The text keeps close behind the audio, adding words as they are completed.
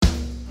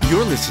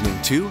You're listening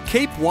to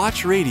Cape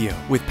Watch Radio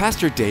with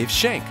Pastor Dave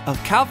Shank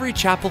of Calvary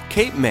Chapel,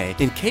 Cape May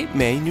in Cape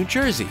May, New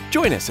Jersey.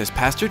 Join us as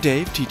Pastor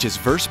Dave teaches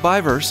verse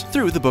by verse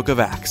through the book of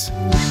Acts.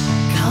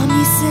 Come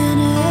ye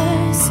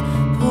sinners,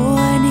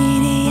 poor,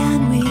 needy,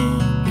 and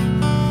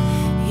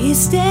weak. He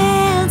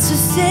stands to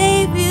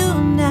save you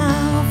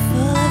now,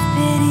 full of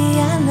pity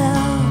and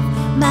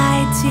love,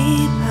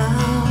 mighty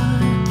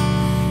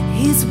power.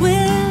 He's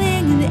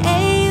willing and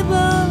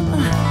able,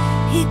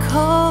 He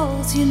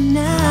calls you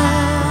now.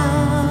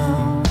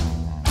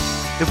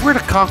 If we're to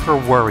conquer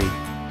worry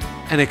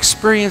and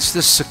experience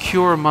this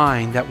secure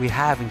mind that we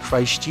have in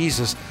Christ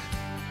Jesus,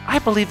 I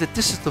believe that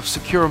this is the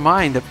secure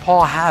mind that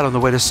Paul had on the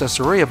way to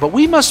Caesarea. But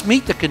we must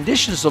meet the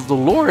conditions of the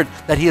Lord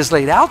that He has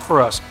laid out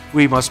for us.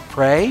 We must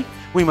pray.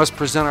 We must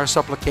present our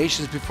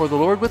supplications before the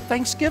Lord with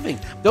thanksgiving.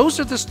 Those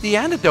are the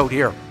antidote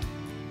here.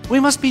 We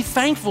must be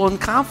thankful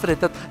and confident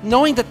that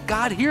knowing that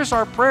God hears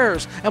our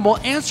prayers and will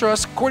answer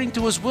us according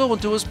to His will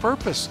and to His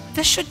purpose.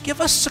 This should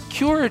give us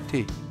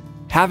security.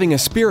 Having a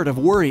spirit of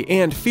worry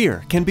and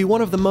fear can be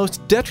one of the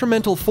most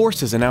detrimental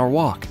forces in our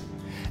walk.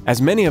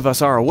 As many of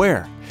us are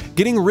aware,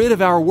 getting rid of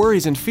our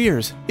worries and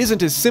fears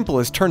isn't as simple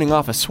as turning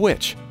off a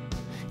switch.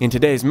 In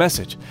today's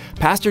message,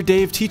 Pastor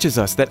Dave teaches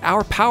us that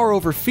our power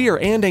over fear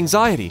and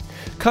anxiety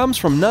comes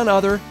from none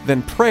other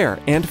than prayer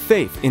and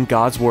faith in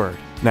God's Word.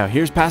 Now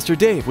here's Pastor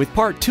Dave with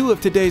part 2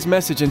 of today's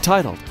message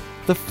entitled,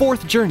 The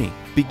Fourth Journey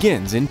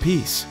Begins in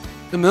Peace.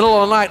 In the middle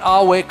of the night,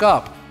 I'll wake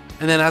up.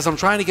 And then as I'm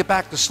trying to get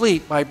back to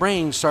sleep, my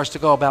brain starts to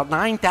go about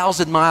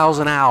 9,000 miles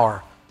an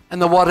hour. And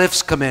the what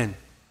ifs come in.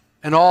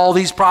 And all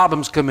these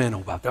problems come in.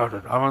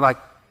 I'm like,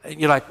 and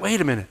you're like,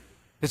 wait a minute.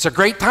 It's a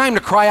great time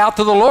to cry out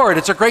to the Lord.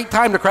 It's a great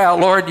time to cry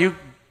out, Lord, you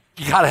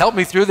got to help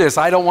me through this.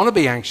 I don't want to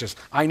be anxious.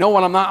 I know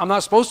when I'm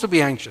not supposed to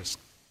be anxious.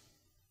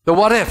 The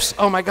what ifs,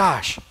 oh my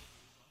gosh.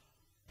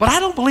 But I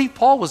don't believe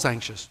Paul was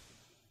anxious.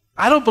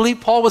 I don't believe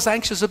Paul was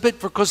anxious a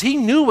bit because he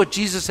knew what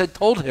Jesus had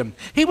told him.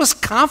 He was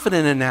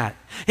confident in that.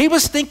 He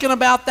was thinking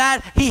about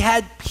that. He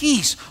had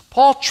peace.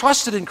 Paul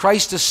trusted in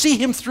Christ to see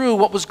him through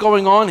what was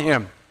going on in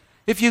him.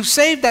 If you've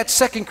saved that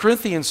 2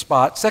 Corinthians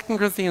spot, 2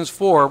 Corinthians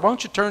 4, why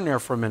don't you turn there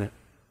for a minute?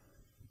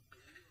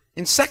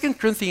 In 2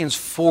 Corinthians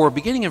 4,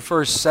 beginning in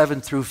verse 7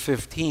 through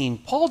 15,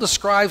 Paul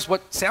describes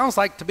what sounds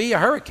like to be a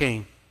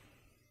hurricane.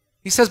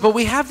 He says, but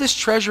we have this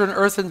treasure in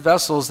earthen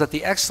vessels, that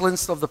the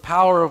excellence of the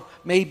power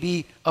may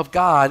be of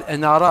God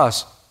and not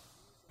us.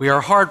 We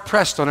are hard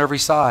pressed on every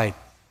side,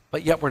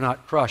 but yet we're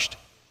not crushed.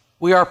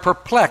 We are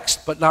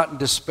perplexed, but not in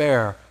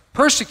despair.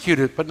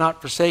 Persecuted, but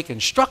not forsaken.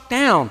 Struck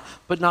down,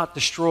 but not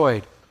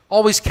destroyed.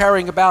 Always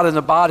carrying about in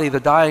the body the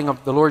dying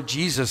of the Lord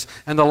Jesus,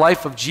 and the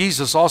life of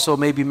Jesus also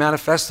may be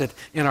manifested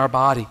in our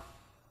body.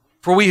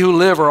 For we who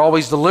live are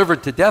always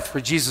delivered to death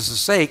for Jesus'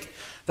 sake,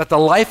 that the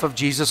life of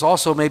Jesus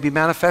also may be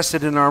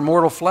manifested in our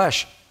mortal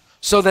flesh.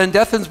 So then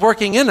death is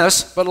working in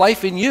us, but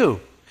life in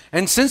you.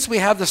 And since we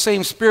have the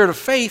same spirit of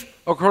faith,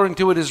 according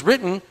to it is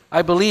written,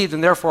 I believed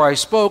and therefore I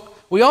spoke,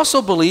 we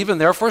also believe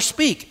and therefore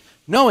speak,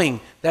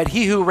 knowing that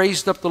He who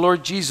raised up the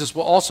Lord Jesus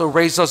will also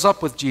raise us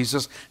up with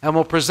Jesus and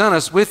will present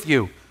us with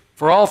you.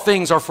 For all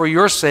things are for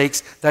your sakes,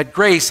 that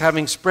grace,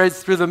 having spread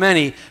through the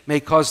many, may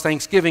cause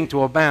thanksgiving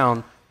to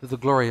abound to the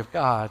glory of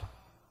God.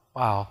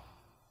 Wow.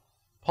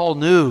 Paul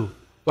knew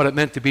what it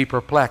meant to be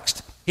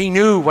perplexed. He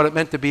knew what it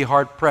meant to be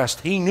hard-pressed.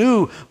 He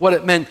knew what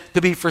it meant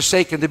to be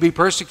forsaken, to be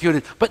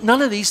persecuted. But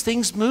none of these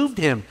things moved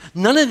him.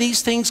 None of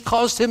these things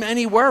caused him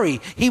any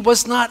worry. He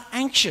was not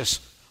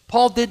anxious.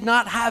 Paul did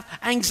not have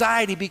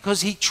anxiety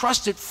because he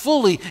trusted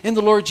fully in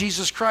the Lord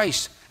Jesus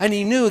Christ. And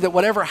he knew that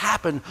whatever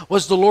happened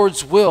was the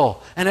Lord's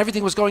will, and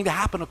everything was going to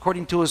happen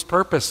according to His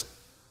purpose.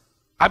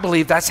 I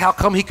believe that's how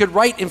come he could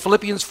write in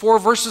Philippians 4,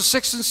 verses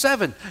 6 and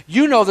 7.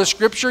 You know the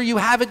scripture. You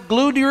have it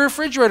glued to your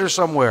refrigerator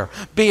somewhere.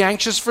 Be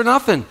anxious for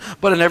nothing,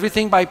 but in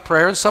everything by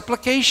prayer and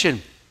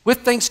supplication, with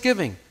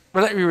thanksgiving.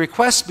 Let your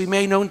requests be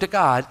made known to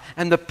God,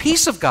 and the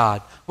peace of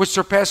God, which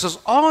surpasses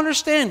all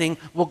understanding,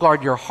 will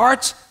guard your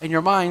hearts and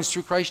your minds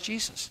through Christ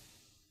Jesus.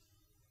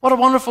 What a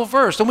wonderful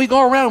verse. And we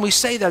go around and we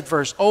say that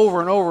verse over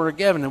and over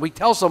again, and we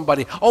tell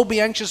somebody, oh, be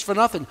anxious for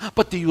nothing.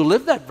 But do you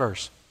live that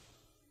verse?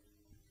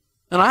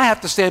 And I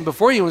have to stand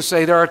before you and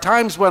say there are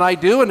times when I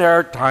do and there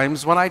are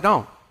times when I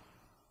don't.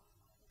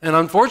 And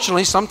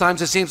unfortunately,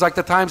 sometimes it seems like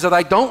the times that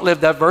I don't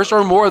live that verse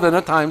are more than the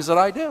times that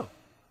I do.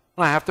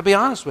 And I have to be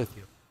honest with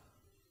you.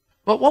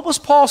 But what was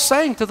Paul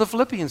saying to the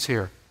Philippians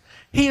here?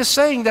 He is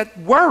saying that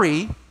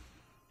worry,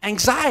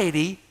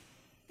 anxiety,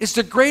 is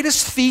the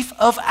greatest thief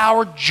of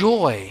our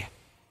joy.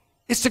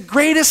 It's the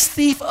greatest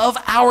thief of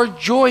our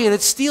joy, and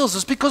it steals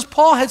us, because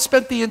Paul had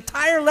spent the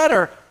entire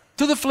letter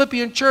to the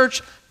Philippian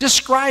church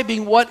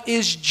describing what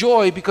is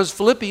joy, because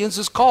Philippians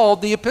is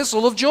called the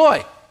epistle of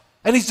joy.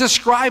 And he's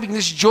describing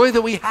this joy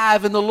that we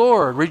have in the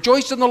Lord.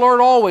 Rejoice in the Lord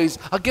always.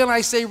 Again,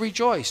 I say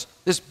rejoice.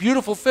 This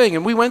beautiful thing.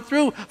 And we went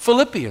through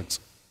Philippians.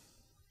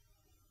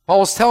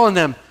 Paul was telling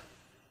them,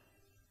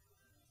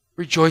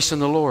 rejoice in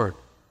the Lord.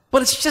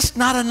 But it's just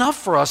not enough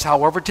for us,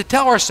 however, to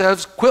tell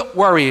ourselves, quit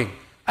worrying.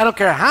 I don't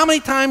care how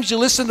many times you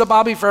listen to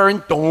Bobby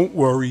Farron, don't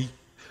worry.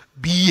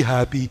 be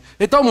happy.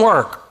 It don't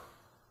work.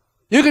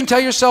 You can tell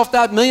yourself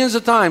that millions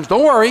of times.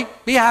 Don't worry,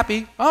 be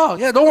happy. Oh,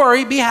 yeah, don't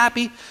worry, be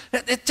happy.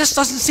 It just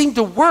doesn't seem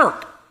to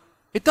work.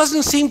 It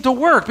doesn't seem to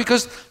work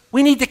because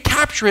we need to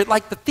capture it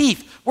like the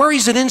thief.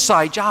 Worry's an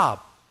inside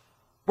job.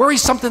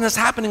 Worry's something that's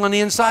happening on the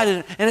inside,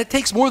 and it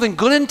takes more than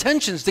good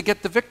intentions to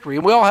get the victory.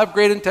 And we all have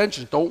great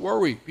intentions. Don't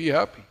worry, be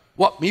happy.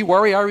 What, me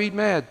worry? I read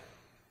mad.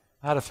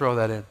 I had to throw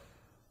that in.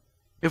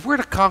 If we're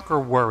to conquer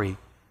worry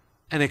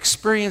and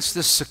experience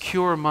this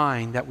secure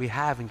mind that we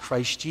have in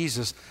Christ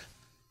Jesus,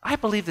 I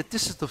believe that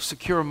this is the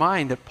secure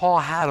mind that Paul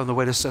had on the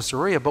way to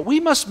Caesarea. But we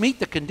must meet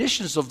the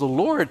conditions of the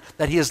Lord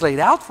that he has laid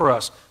out for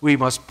us. We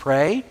must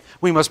pray.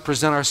 We must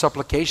present our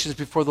supplications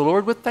before the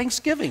Lord with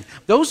thanksgiving.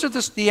 Those are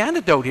the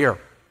antidote here.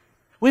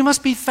 We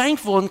must be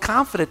thankful and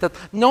confident that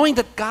knowing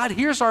that God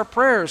hears our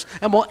prayers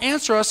and will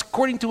answer us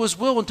according to his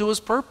will and to his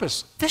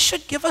purpose. This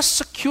should give us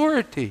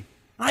security.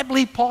 And I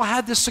believe Paul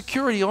had this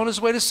security on his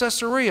way to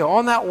Caesarea,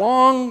 on that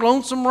long,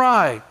 lonesome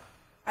ride.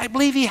 I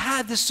believe he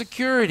had this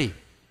security.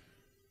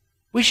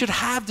 We should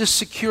have this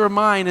secure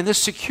mind, and this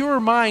secure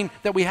mind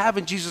that we have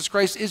in Jesus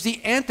Christ is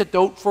the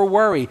antidote for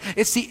worry.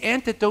 It's the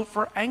antidote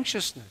for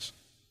anxiousness.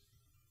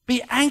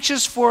 Be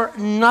anxious for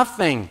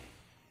nothing.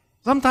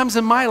 Sometimes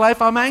in my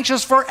life, I'm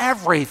anxious for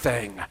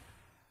everything.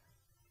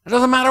 It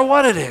doesn't matter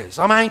what it is.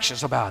 I'm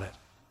anxious about it.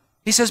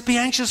 He says, be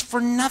anxious for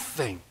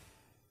nothing.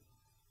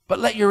 But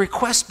let your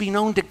requests be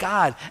known to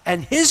God,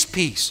 and his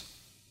peace,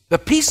 the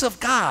peace of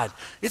God,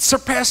 it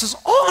surpasses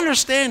all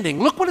understanding.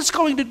 Look what it's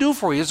going to do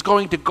for you. It's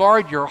going to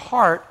guard your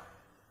heart,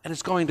 and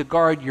it's going to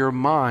guard your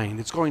mind.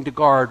 It's going to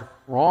guard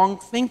wrong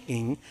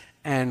thinking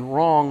and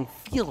wrong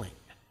feeling.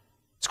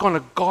 It's going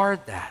to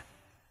guard that.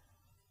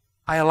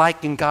 I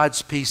liken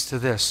God's peace to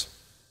this.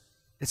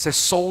 It's a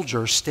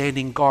soldier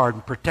standing guard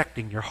and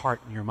protecting your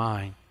heart and your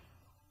mind.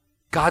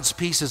 God's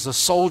peace is a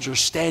soldier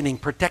standing,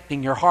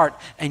 protecting your heart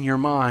and your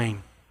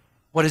mind.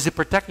 What is it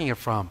protecting it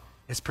from?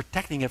 It's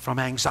protecting it from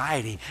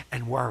anxiety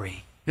and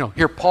worry. You know,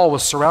 here Paul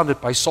was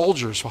surrounded by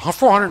soldiers,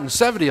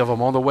 470 of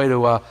them on the way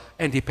to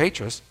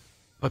Antipatris.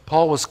 But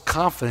Paul was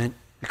confident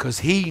because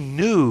he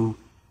knew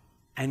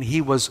and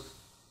he was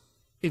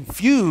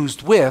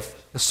infused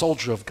with the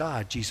soldier of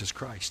God, Jesus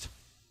Christ.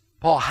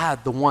 Paul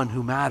had the one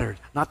who mattered,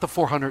 not the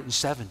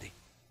 470.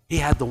 He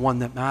had the one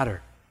that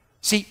mattered.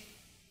 See,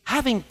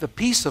 having the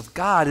peace of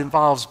God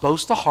involves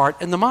both the heart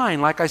and the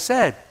mind, like I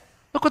said.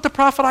 Look what the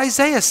prophet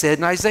Isaiah said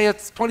in Isaiah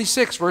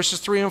 26, verses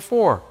 3 and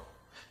 4.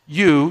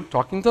 You,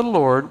 talking to the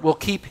Lord, will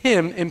keep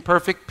him in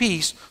perfect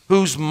peace,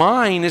 whose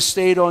mind is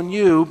stayed on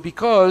you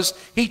because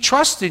he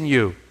trusts in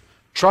you.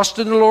 Trust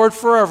in the Lord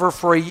forever,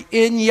 for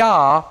in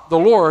Yah, the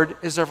Lord,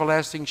 is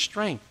everlasting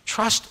strength.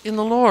 Trust in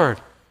the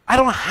Lord. I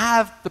don't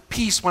have the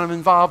peace when I'm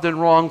involved in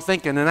wrong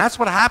thinking, and that's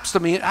what happens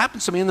to me. It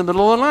happens to me in the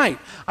middle of the night.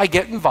 I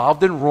get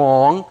involved in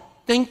wrong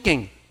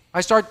thinking.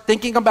 I start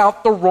thinking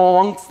about the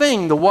wrong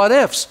thing, the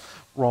what-ifs.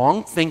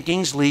 Wrong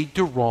thinkings lead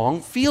to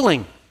wrong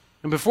feeling.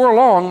 And before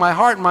long, my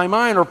heart and my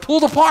mind are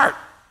pulled apart,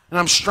 and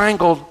I'm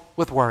strangled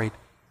with worry.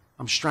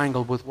 I'm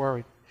strangled with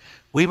worry.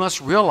 We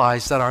must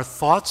realize that our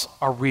thoughts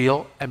are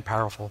real and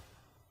powerful.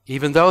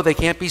 Even though they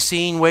can't be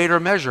seen, weighed, or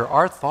measured,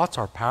 our thoughts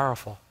are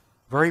powerful,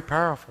 very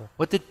powerful.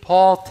 What did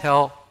Paul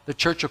tell the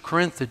church of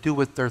Corinth to do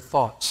with their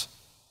thoughts?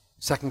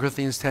 2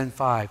 Corinthians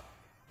 10:5.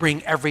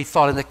 Bring every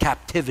thought into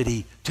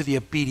captivity to the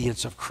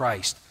obedience of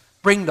Christ.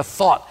 Bring the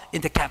thought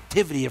into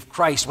captivity of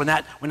Christ. When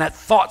that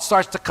thought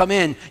starts to come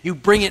in, you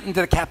bring it into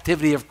the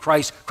captivity of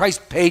Christ.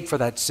 Christ paid for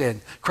that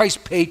sin.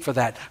 Christ paid for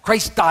that.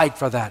 Christ died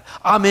for that.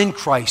 I'm in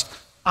Christ.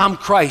 I'm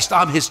Christ.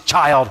 I'm his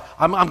child.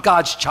 I'm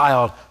God's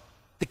child,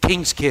 the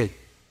king's kid.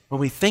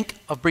 When we think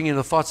of bringing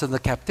the thoughts into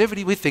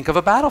captivity, we think of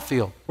a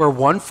battlefield where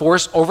one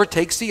force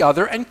overtakes the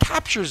other and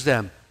captures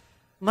them.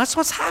 And that's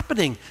what's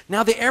happening.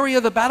 Now the area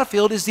of the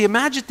battlefield is the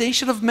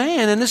imagination of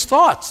man and his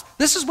thoughts.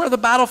 This is where the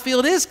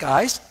battlefield is,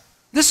 guys.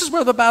 This is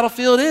where the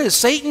battlefield is.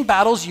 Satan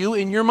battles you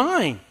in your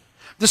mind.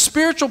 The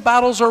spiritual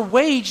battles are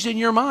waged in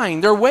your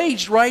mind. They're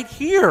waged right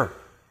here.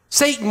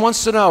 Satan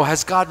wants to know,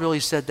 has God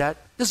really said that?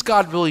 Does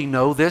God really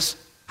know this?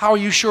 How are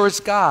you sure it's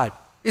God?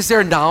 Is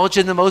there knowledge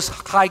in the Most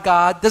High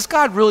God? Does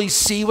God really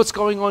see what's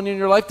going on in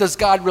your life? Does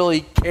God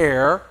really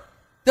care?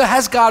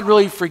 Has God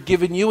really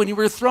forgiven you? And you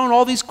were thrown,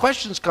 all these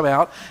questions come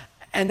out.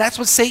 And that's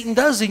what Satan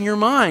does in your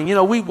mind. You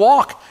know, we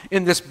walk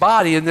in this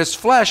body, in this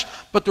flesh,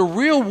 but the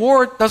real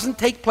war doesn't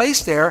take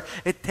place there.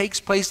 It takes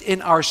place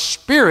in our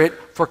spirit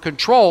for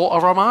control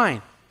of our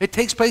mind. It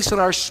takes place in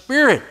our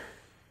spirit.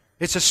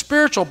 It's a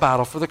spiritual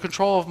battle for the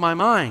control of my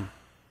mind.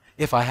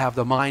 If I have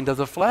the mind of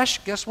the flesh,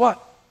 guess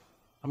what?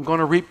 I'm going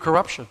to reap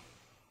corruption.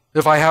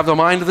 If I have the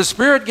mind of the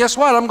Spirit, guess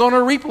what? I'm going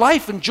to reap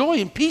life and joy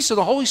and peace of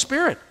the Holy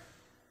Spirit.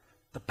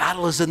 The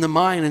battle is in the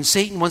mind, and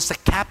Satan wants to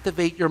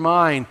captivate your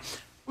mind.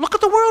 Look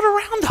at the world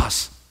around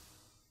us.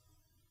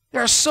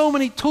 There are so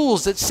many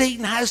tools that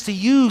Satan has to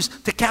use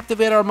to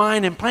captivate our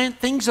mind and plant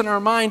things in our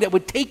mind that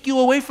would take you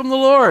away from the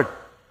Lord.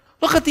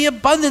 Look at the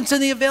abundance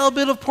and the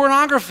availability of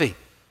pornography.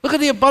 Look at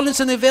the abundance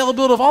and the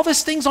availability of all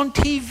these things on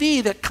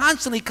TV that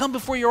constantly come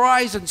before your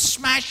eyes and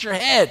smash your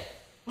head.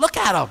 Look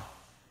at them.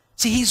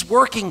 See, he's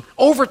working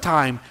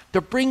overtime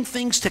to bring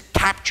things to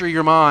capture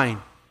your mind.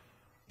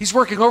 He's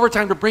working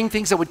overtime to bring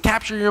things that would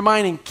capture your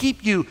mind and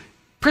keep you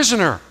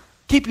prisoner,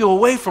 keep you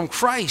away from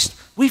Christ.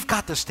 We've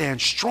got to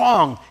stand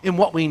strong in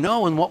what we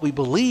know and what we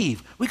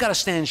believe. We've got to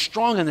stand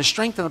strong in the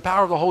strength and the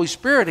power of the Holy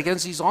Spirit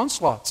against these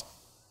onslaughts.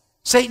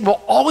 Satan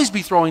will always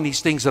be throwing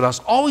these things at us,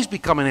 always be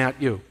coming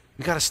at you.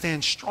 We've got to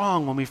stand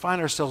strong when we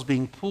find ourselves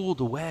being pulled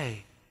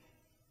away.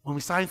 When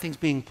we find things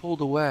being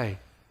pulled away.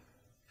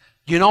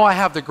 You know, I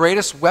have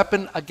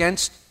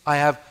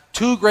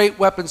two great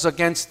weapons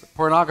against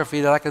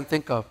pornography that I can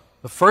think of.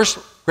 The first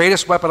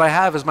greatest weapon I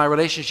have is my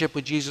relationship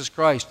with Jesus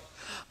Christ.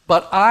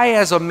 But I,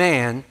 as a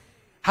man,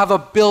 have a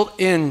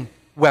built-in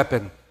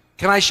weapon.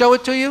 Can I show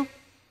it to you?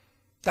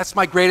 That's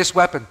my greatest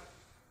weapon.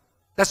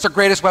 That's the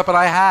greatest weapon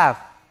I have.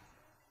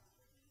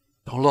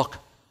 Don't look.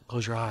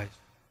 Close your eyes.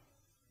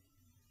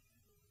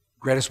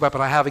 Greatest weapon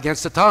I have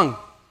against the tongue.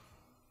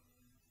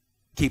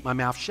 Keep my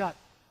mouth shut.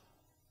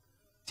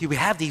 See, we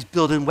have these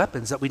built-in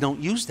weapons that we don't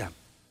use them.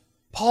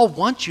 Paul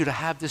wants you to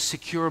have this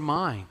secure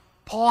mind.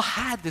 Paul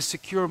had this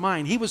secure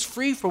mind. He was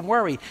free from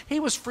worry. He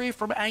was free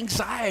from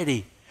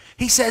anxiety.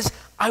 He says,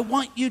 I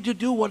want you to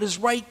do what is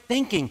right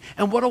thinking.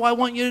 And what do I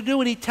want you to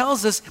do? And he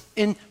tells us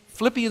in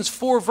Philippians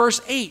 4, verse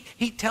 8,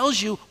 he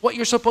tells you what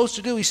you're supposed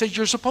to do. He says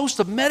you're supposed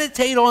to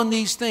meditate on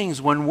these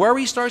things. When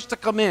worry starts to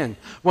come in,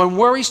 when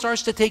worry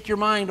starts to take your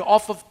mind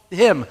off of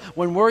him,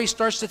 when worry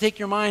starts to take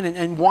your mind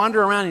and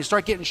wander around and you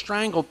start getting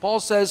strangled,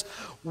 Paul says,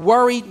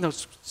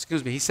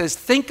 he says,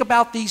 think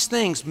about these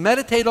things.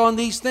 Meditate on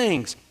these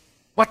things.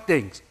 What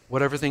things?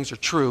 Whatever things are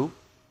true,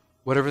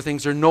 whatever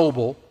things are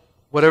noble,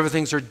 whatever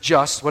things are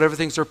just, whatever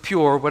things are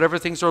pure, whatever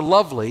things are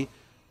lovely,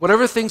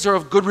 whatever things are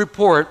of good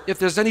report, if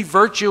there's any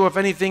virtue, if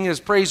anything is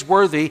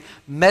praiseworthy,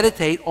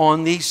 meditate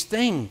on these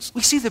things.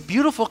 We see the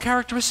beautiful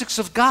characteristics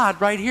of God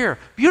right here.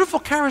 Beautiful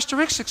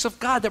characteristics of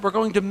God that we're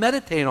going to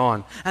meditate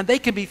on. And they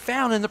can be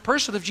found in the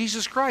person of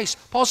Jesus Christ.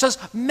 Paul says,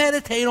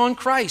 meditate on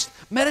Christ.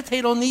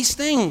 Meditate on these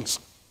things.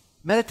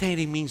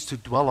 Meditating means to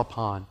dwell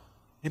upon.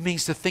 It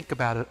means to think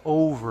about it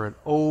over and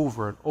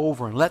over and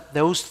over and let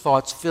those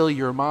thoughts fill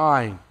your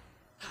mind.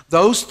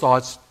 Those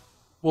thoughts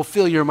will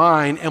fill your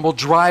mind and will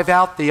drive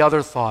out the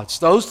other thoughts.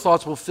 Those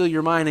thoughts will fill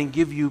your mind and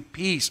give you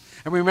peace.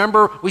 And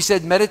remember, we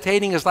said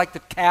meditating is like the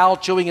cow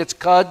chewing its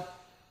cud,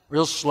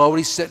 real slow.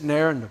 He's sitting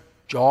there and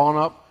jawing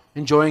up,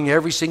 enjoying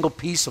every single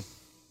piece of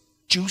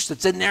juice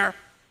that's in there.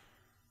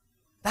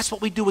 That's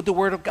what we do with the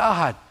Word of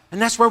God. And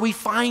that's where we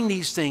find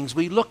these things.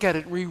 We look at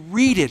it, we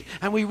read it,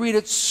 and we read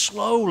it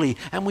slowly,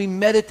 and we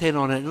meditate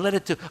on it, and let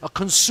it to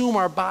consume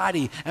our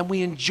body, and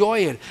we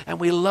enjoy it,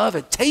 and we love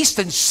it. Taste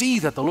and see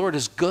that the Lord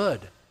is good.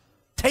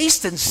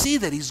 Taste and see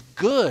that He's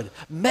good.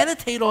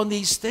 Meditate on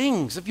these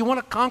things. If you want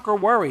to conquer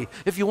worry,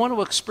 if you want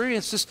to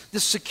experience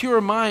this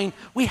secure mind,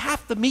 we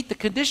have to meet the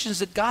conditions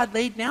that God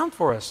laid down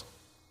for us.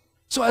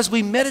 So as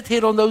we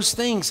meditate on those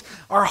things,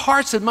 our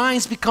hearts and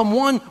minds become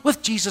one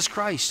with Jesus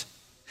Christ.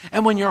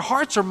 And when your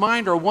hearts or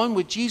mind are one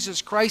with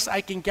Jesus Christ,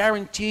 I can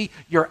guarantee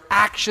your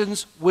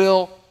actions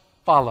will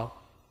follow.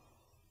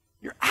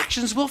 Your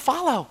actions will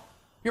follow.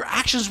 Your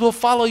actions will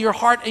follow your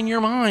heart and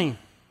your mind.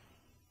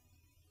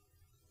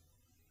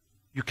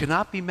 You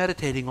cannot be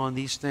meditating on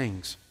these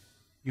things.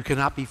 You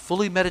cannot be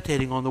fully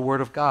meditating on the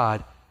Word of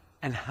God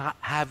and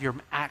have your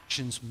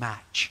actions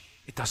match.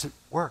 It doesn't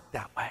work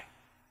that way.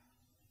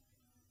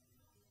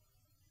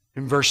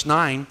 In verse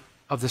 9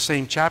 of the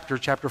same chapter,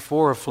 chapter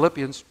 4 of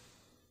Philippians,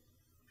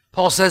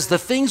 Paul says, the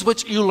things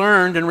which you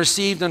learned and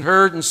received and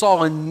heard and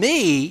saw in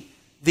me,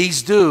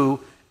 these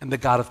do, and the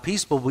God of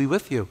peace will be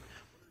with you.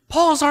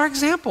 Paul's our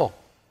example.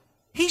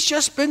 He's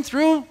just been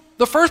through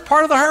the first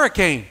part of the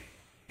hurricane.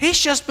 He's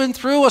just been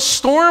through a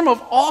storm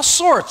of all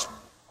sorts,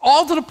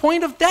 all to the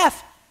point of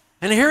death.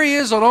 And here he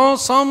is on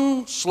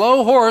some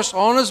slow horse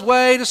on his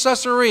way to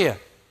Caesarea,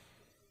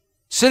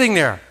 sitting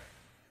there.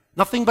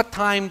 Nothing but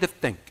time to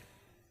think.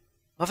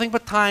 Nothing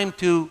but time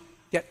to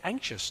get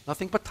anxious.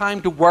 Nothing but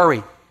time to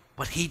worry.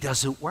 But he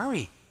doesn't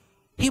worry.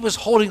 He was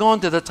holding on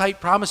to the tight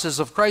promises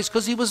of Christ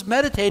because he was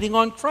meditating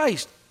on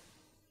Christ.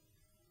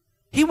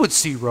 He would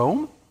see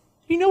Rome.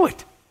 He knew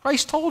it.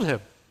 Christ told him.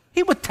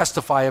 He would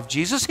testify of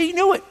Jesus. He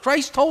knew it.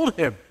 Christ told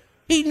him.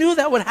 He knew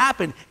that would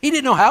happen. He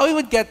didn't know how he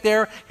would get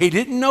there. He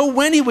didn't know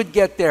when he would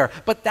get there.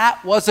 But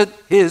that wasn't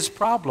his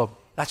problem.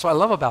 That's what I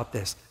love about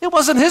this. It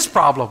wasn't his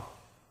problem.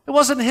 It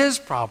wasn't his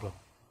problem.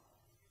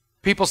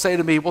 People say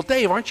to me, well,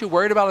 Dave, aren't you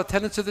worried about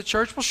attendance at the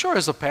church? Well, sure,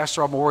 as a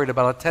pastor, I'm worried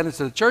about attendance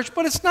at the church,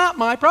 but it's not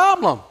my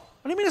problem.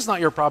 What do you mean it's not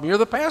your problem? You're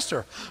the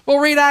pastor. Well,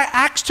 read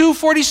Acts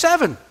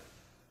 2:47.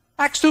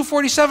 Acts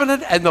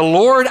 2:47, and the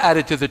Lord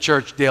added to the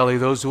church daily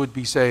those who would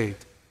be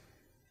saved.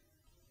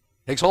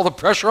 Takes all the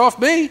pressure off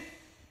me.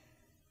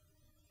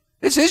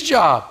 It's his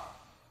job,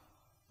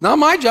 not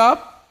my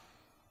job.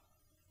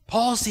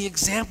 Paul's the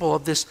example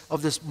of this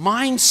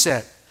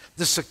mindset.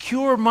 The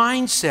secure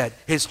mindset.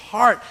 His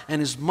heart and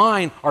his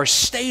mind are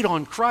stayed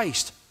on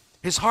Christ.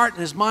 His heart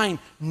and his mind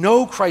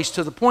know Christ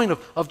to the point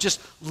of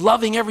just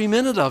loving every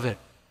minute of it.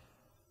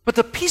 But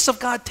the peace of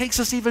God takes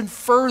us even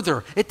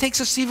further. It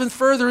takes us even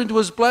further into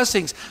his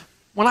blessings.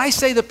 When I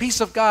say the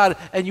peace of God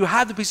and you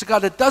have the peace of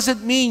God, it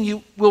doesn't mean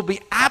you will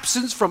be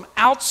absent from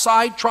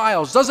outside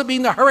trials. Doesn't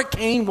mean the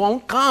hurricane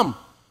won't come.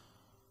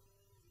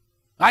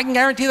 I can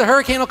guarantee the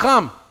hurricane will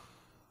come.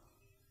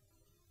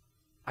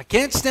 I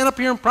can't stand up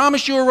here and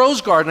promise you a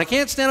rose garden. I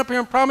can't stand up here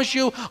and promise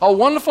you a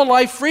wonderful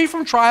life free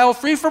from trial,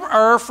 free from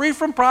error, free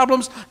from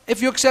problems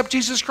if you accept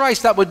Jesus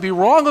Christ. That would be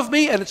wrong of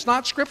me, and it's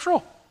not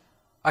scriptural.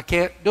 I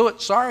can't do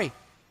it. Sorry.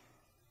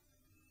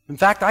 In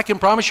fact, I can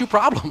promise you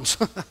problems.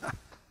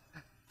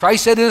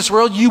 Christ said in this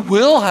world you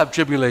will have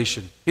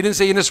tribulation. He didn't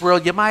say in this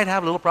world you might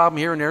have a little problem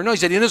here and there. No, he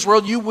said in this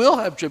world you will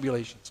have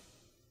tribulations.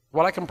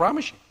 What I can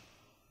promise you.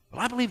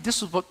 But I believe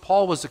this is what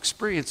Paul was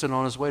experiencing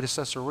on his way to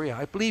Caesarea.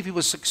 I believe he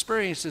was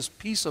experiencing this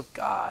peace of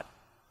God.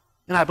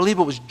 And I believe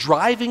it was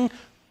driving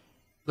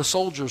the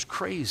soldiers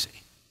crazy.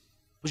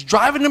 It was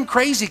driving them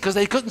crazy because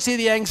they couldn't see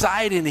the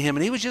anxiety in him.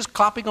 And he was just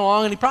clopping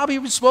along, and he probably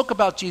even spoke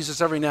about Jesus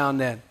every now and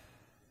then.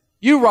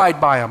 You ride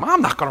by him.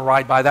 I'm not going to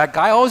ride by that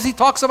guy. All he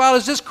talks about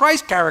is this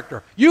Christ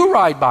character. You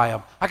ride by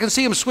him. I can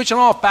see him switching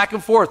off back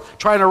and forth,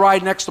 trying to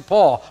ride next to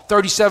Paul,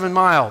 37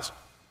 miles.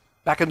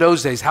 Back in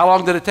those days, how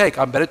long did it take?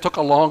 I bet it took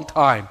a long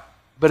time.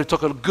 I bet it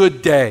took a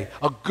good day,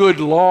 a good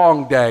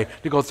long day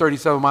to go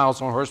 37 miles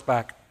on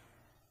horseback.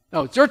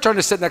 No, it's your turn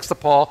to sit next to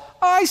Paul.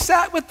 I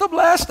sat with them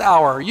last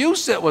hour. You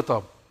sit with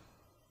them.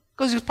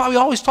 Because he's probably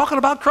always talking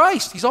about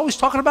Christ. He's always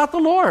talking about the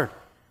Lord.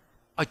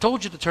 I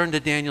told you to turn to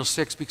Daniel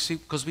 6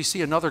 because we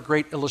see another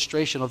great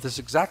illustration of this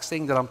exact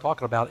thing that I'm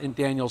talking about in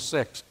Daniel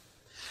 6.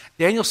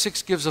 Daniel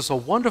 6 gives us a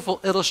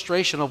wonderful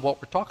illustration of what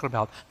we're talking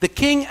about. The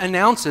king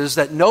announces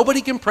that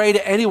nobody can pray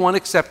to anyone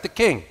except the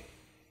king.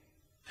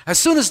 As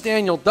soon as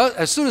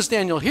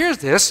Daniel hears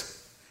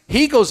this,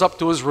 he goes up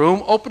to his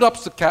room, opens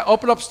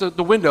up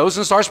the windows,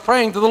 and starts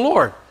praying to the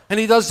Lord. And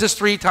he does this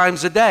 3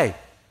 times a day.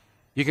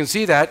 You can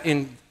see that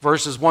in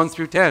verses 1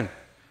 through 10.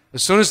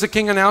 As soon as the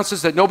king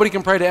announces that nobody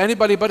can pray to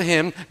anybody but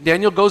him,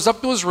 Daniel goes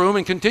up to his room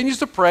and continues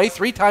to pray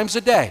 3 times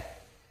a day.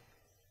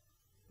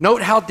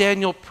 Note how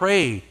Daniel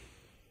prayed.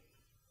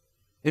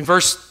 In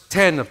verse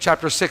 10 of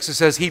chapter 6, it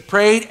says, he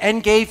prayed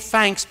and gave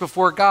thanks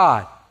before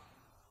God.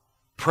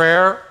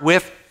 Prayer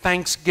with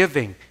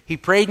thanksgiving. He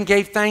prayed and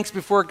gave thanks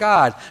before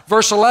God.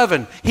 Verse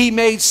 11, he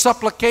made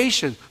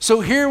supplication.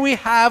 So here we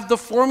have the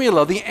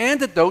formula, the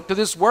antidote to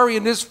this worry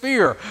and this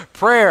fear.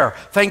 Prayer,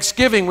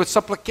 thanksgiving with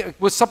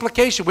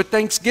supplication, with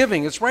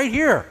thanksgiving. It's right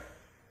here.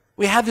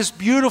 We have this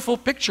beautiful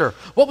picture.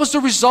 What was the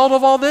result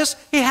of all this?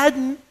 He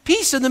had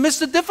peace in the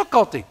midst of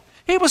difficulty.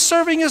 He was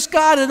serving his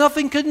God and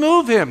nothing could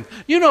move him.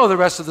 You know the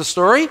rest of the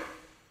story.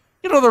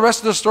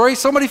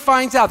 Somebody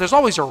finds out. There's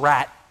always a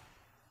rat.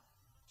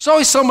 There's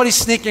always somebody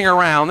sneaking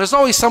around. There's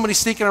always somebody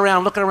sneaking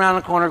around, looking around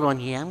the corner going,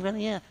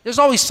 yeah. There's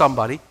always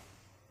somebody,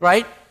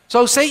 right?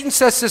 So Satan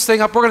sets this thing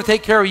up. We're going to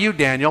take care of you,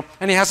 Daniel.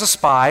 And he has a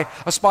spy.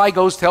 A spy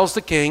goes, tells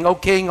the king,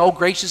 oh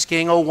gracious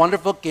king, oh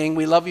wonderful king,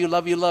 we love you,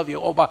 love you, love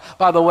you. Oh,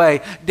 by the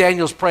way,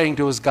 Daniel's praying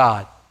to his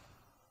God.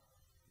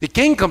 The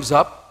king comes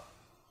up.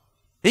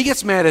 He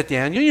gets mad at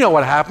Daniel. You know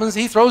what happens.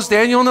 He throws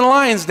Daniel in the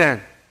lion's den.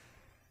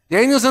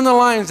 Daniel's in the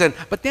lion's den.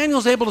 But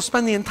Daniel's able to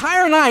spend the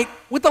entire night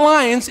with the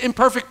lions in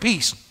perfect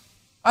peace.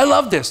 I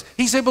love this.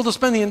 He's able to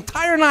spend the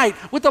entire night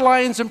with the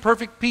lions in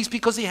perfect peace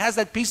because he has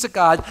that peace of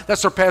God that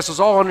surpasses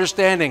all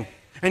understanding.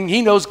 And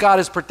he knows God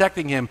is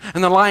protecting him,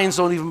 and the lions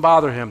don't even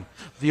bother him.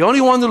 The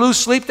only one to lose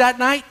sleep that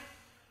night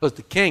was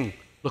the king.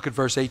 Look at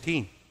verse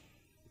 18.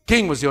 The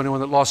king was the only one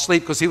that lost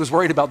sleep because he was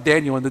worried about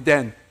Daniel in the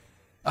den.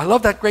 I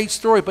love that great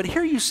story, but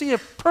here you see a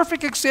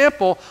perfect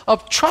example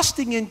of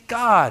trusting in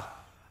God,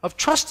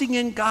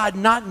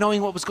 not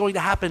knowing what was going to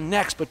happen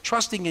next, but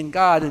trusting in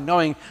God and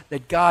knowing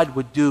that God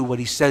would do what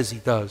he says he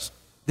does.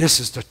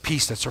 This is the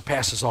peace that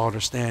surpasses all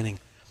understanding,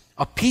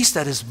 a peace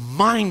that is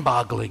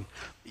mind-boggling.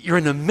 You're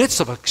in the midst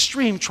of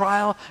extreme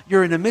trial.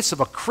 You're in the midst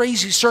of a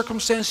crazy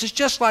circumstances,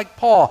 just like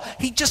Paul.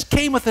 He just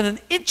came within an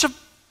inch of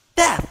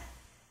death,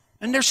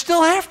 and they're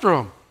still after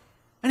him.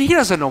 And he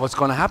doesn't know what's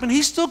going to happen.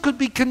 He still could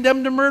be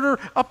condemned to murder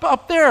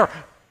up there,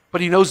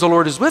 but he knows the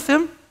Lord is with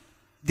him.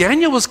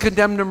 Daniel was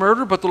condemned to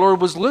murder, but the Lord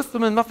was with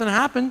him and nothing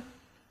happened.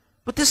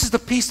 But this is the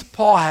peace that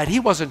Paul had. He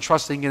wasn't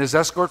trusting in his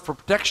escort for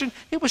protection.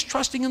 He was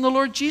trusting in the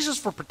Lord Jesus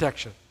for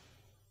protection.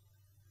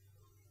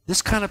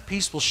 This kind of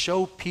peace will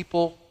show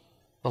people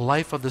the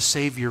life of the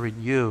Savior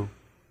in you.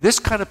 This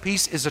kind of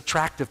peace is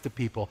attractive to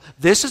people.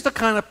 This is the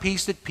kind of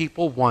peace that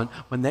people want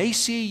when they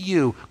see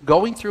you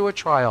going through a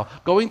trial,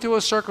 going through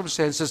a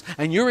circumstances,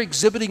 and you're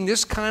exhibiting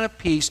this kind of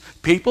peace.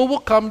 People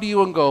will come to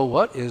you and go,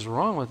 what is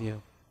wrong with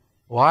you?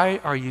 Why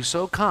are you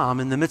so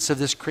calm in the midst of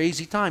this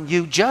crazy time?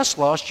 You just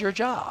lost your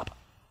job.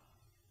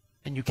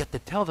 And you get to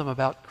tell them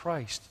about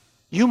Christ.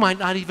 You might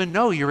not even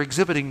know you're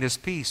exhibiting this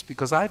peace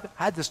because I've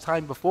had this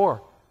time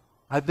before.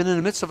 I've been in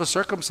the midst of a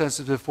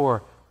circumstance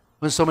before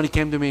when somebody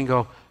came to me and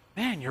go,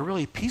 man, you're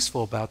really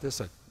peaceful about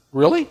this. I said,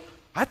 really?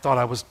 I thought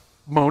I was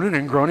moaning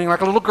and groaning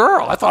like a little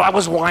girl. I thought I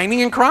was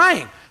whining and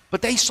crying.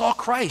 But they saw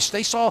Christ.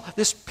 They saw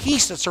this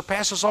peace that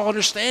surpasses all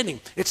understanding.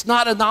 It's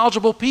not a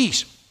knowledgeable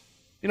peace.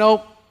 You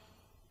know,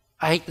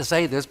 I hate to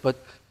say this, but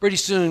pretty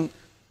soon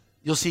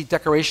you'll see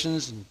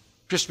decorations and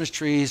Christmas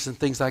trees and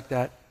things like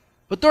that.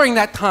 But during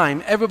that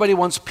time, everybody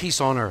wants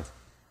peace on earth.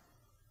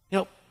 You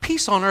know,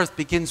 peace on earth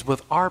begins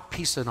with our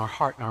peace in our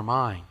heart and our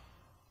mind.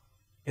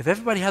 If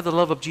everybody had the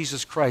love of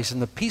Jesus Christ and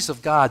the peace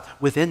of God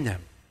within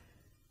them,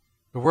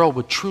 the world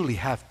would truly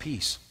have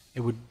peace.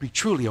 It would be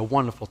truly a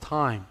wonderful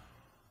time.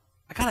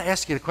 I got to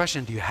ask you the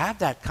question, do you have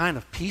that kind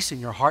of peace in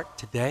your heart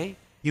today?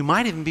 You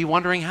might even be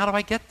wondering, how do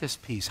I get this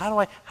peace? How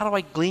do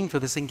I glean for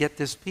this and get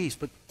this peace?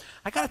 But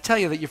I got to tell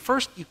you that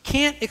you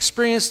can't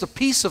experience the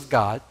peace of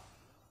God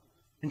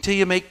until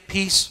you make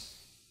peace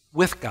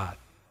with God.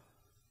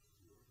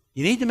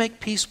 You need to make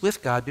peace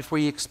with God before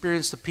you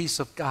experience the peace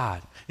of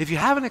God. If you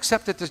haven't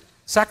accepted the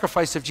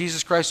sacrifice of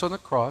Jesus Christ on the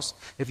cross,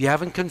 if you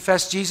haven't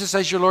confessed Jesus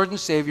as your Lord and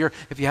Savior,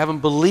 if you haven't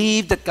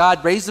believed that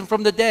God raised him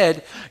from the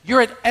dead,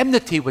 you're at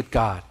enmity with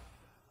God.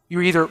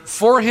 You're either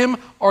for him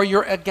or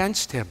you're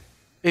against him.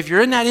 If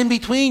you're in that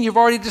in-between, you've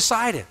already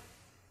decided.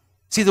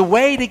 See, the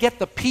way to get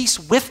the peace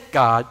with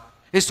God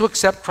is to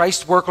accept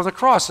Christ's work on the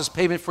cross as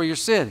payment for your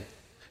sin.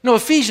 No,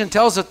 Ephesians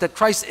tells us that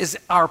Christ is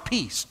our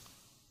peace.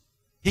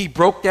 He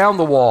broke down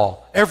the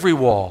wall, every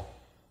wall,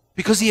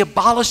 because he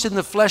abolished in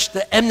the flesh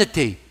the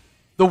enmity,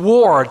 the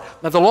war,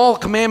 the law of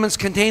commandments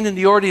contained in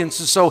the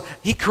ordinances. So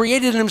he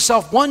created in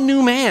himself one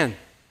new man,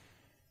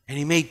 and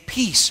he made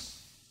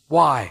peace.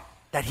 Why?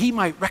 That he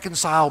might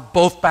reconcile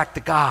both back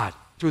to God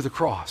through the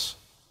cross.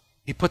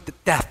 He put to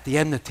death the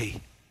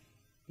enmity.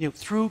 You know,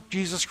 through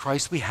Jesus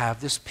Christ we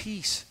have this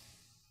peace.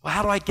 Well,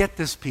 how do I get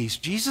this peace?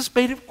 Jesus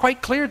made it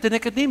quite clear to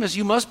Nicodemus,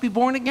 you must be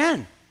born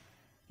again.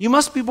 You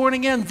must be born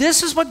again.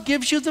 This is what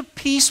gives you the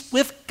peace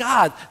with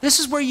God. This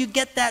is where you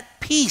get that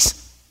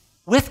peace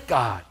with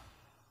God.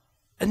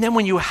 And then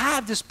when you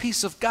have this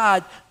peace of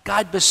God,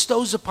 God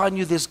bestows upon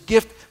you this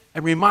gift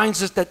and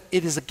reminds us that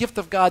it is a gift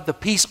of God, the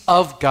peace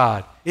of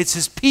God. It's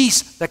his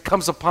peace that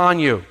comes upon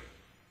you.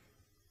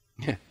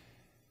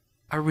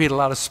 I read a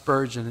lot of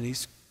Spurgeon, and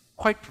he's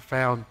quite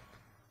profound.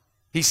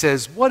 He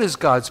says, what is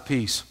God's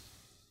peace?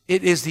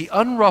 It is the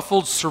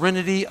unruffled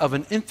serenity of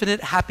an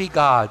infinite happy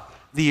God,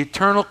 the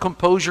eternal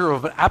composure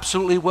of an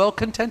absolutely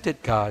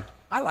well-contented God.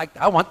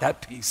 I want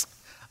that peace.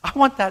 I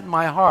want that in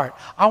my heart.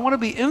 I want to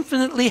be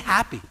infinitely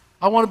happy.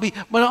 I want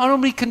to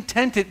be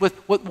contented with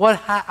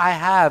what I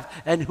have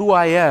and who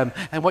I am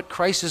and what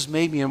Christ has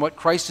made me and what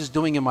Christ is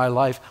doing in my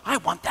life. I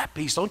want that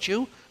peace, don't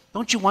you?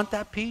 Don't you want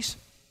that peace?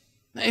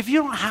 If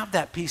you don't have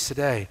that peace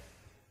today,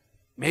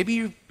 maybe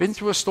you've been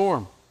through a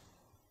storm.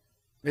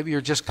 Maybe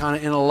you're just kind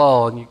of in a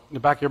lull and in the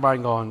back of your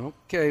mind going,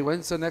 okay,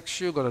 when's the next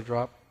shoe going to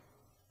drop?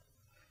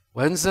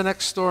 When's the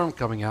next storm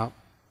coming out?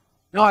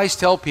 No, I always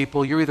tell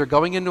people you're either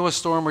going into a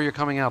storm or you're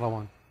coming out of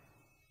one.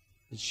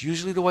 It's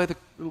usually the way that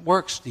it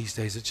works these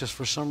days. It's just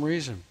for some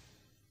reason.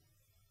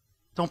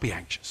 Don't be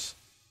anxious.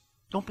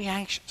 Don't be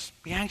anxious.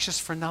 Be anxious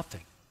for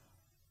nothing.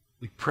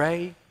 We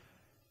pray.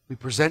 We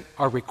present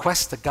our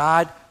requests to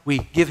God. We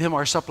give him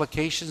our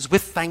supplications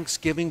with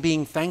thanksgiving,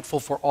 being thankful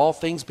for all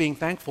things, being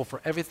thankful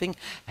for everything,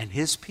 and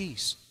his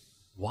peace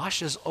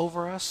washes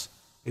over us.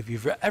 If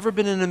you've ever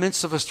been in the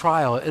midst of a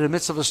trial, in the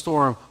midst of a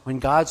storm, when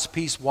God's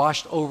peace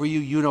washed over you,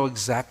 you know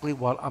exactly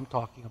what I'm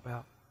talking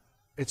about.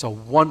 It's a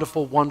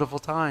wonderful, wonderful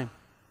time.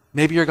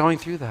 Maybe you're going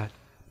through that.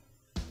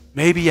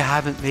 Maybe you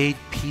haven't made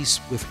peace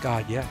with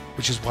God yet,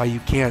 which is why you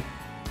can't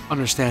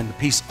understand the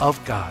peace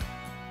of God.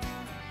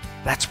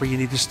 That's where you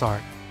need to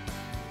start.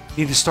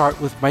 You need to start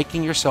with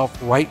making yourself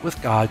right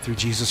with God through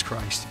Jesus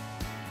Christ.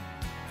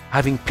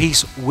 Having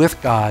peace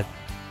with God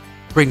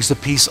brings the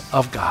peace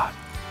of God.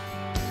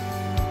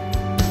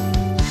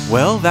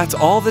 Well, that's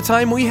all the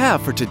time we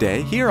have for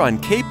today here on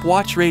Cape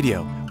Watch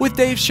Radio with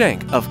Dave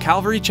Schenk of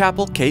Calvary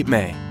Chapel, Cape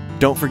May.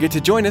 Don't forget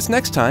to join us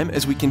next time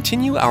as we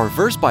continue our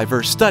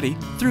verse-by-verse study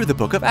through the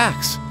book of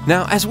Acts.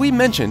 Now, as we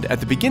mentioned at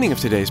the beginning of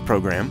today's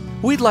program,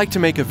 we'd like to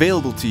make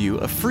available to you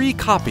a free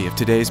copy of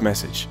today's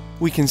message.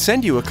 We can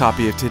send you a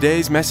copy of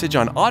today's message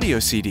on audio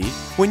CD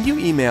when you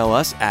email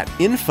us at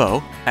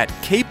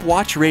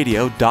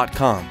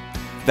info@capewatchradio.com.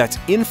 That's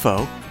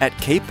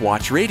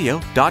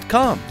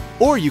info@capewatchradio.com.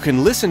 Or you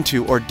can listen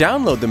to or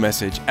download the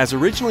message as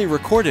originally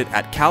recorded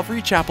at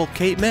Calvary Chapel,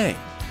 Cape May.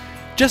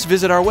 Just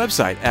visit our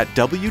website at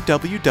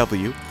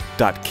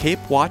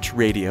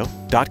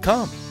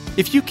www.capewatchradio.com.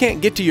 If you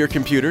can't get to your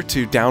computer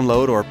to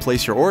download or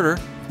place your order,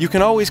 you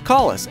can always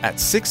call us at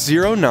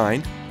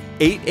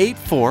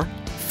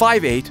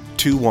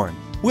 609-884-5821.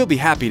 We'll be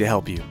happy to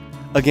help you.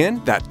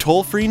 Again, that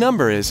toll-free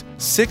number is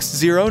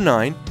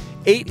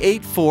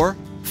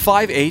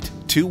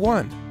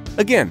 609-884-5821.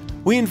 Again,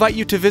 we invite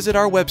you to visit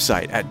our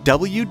website at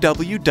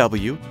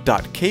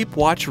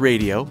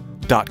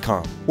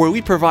www.capewatchradio.com, where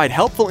we provide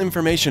helpful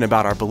information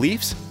about our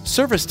beliefs,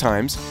 service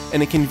times,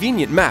 and a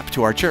convenient map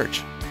to our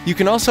church. You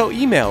can also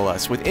email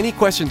us with any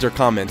questions or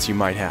comments you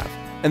might have.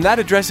 And that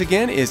address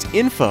again is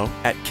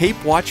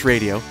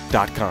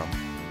info@capewatchradio.com.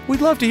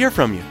 We'd love to hear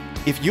from you.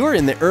 If you're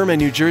in the Irma,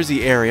 New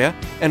Jersey area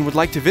and would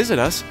like to visit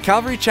us,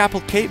 Calvary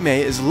Chapel, Cape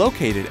May is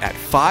located at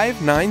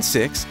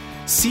 596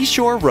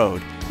 Seashore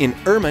Road in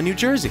Irma, New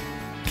Jersey.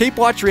 Cape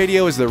Watch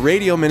Radio is the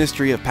radio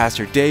ministry of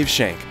Pastor Dave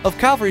Schenk of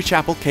Calvary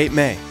Chapel, Cape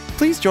May.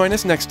 Please join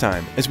us next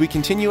time as we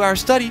continue our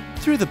study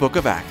through the book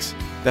of Acts.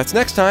 That's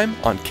next time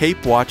on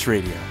Cape Watch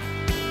Radio.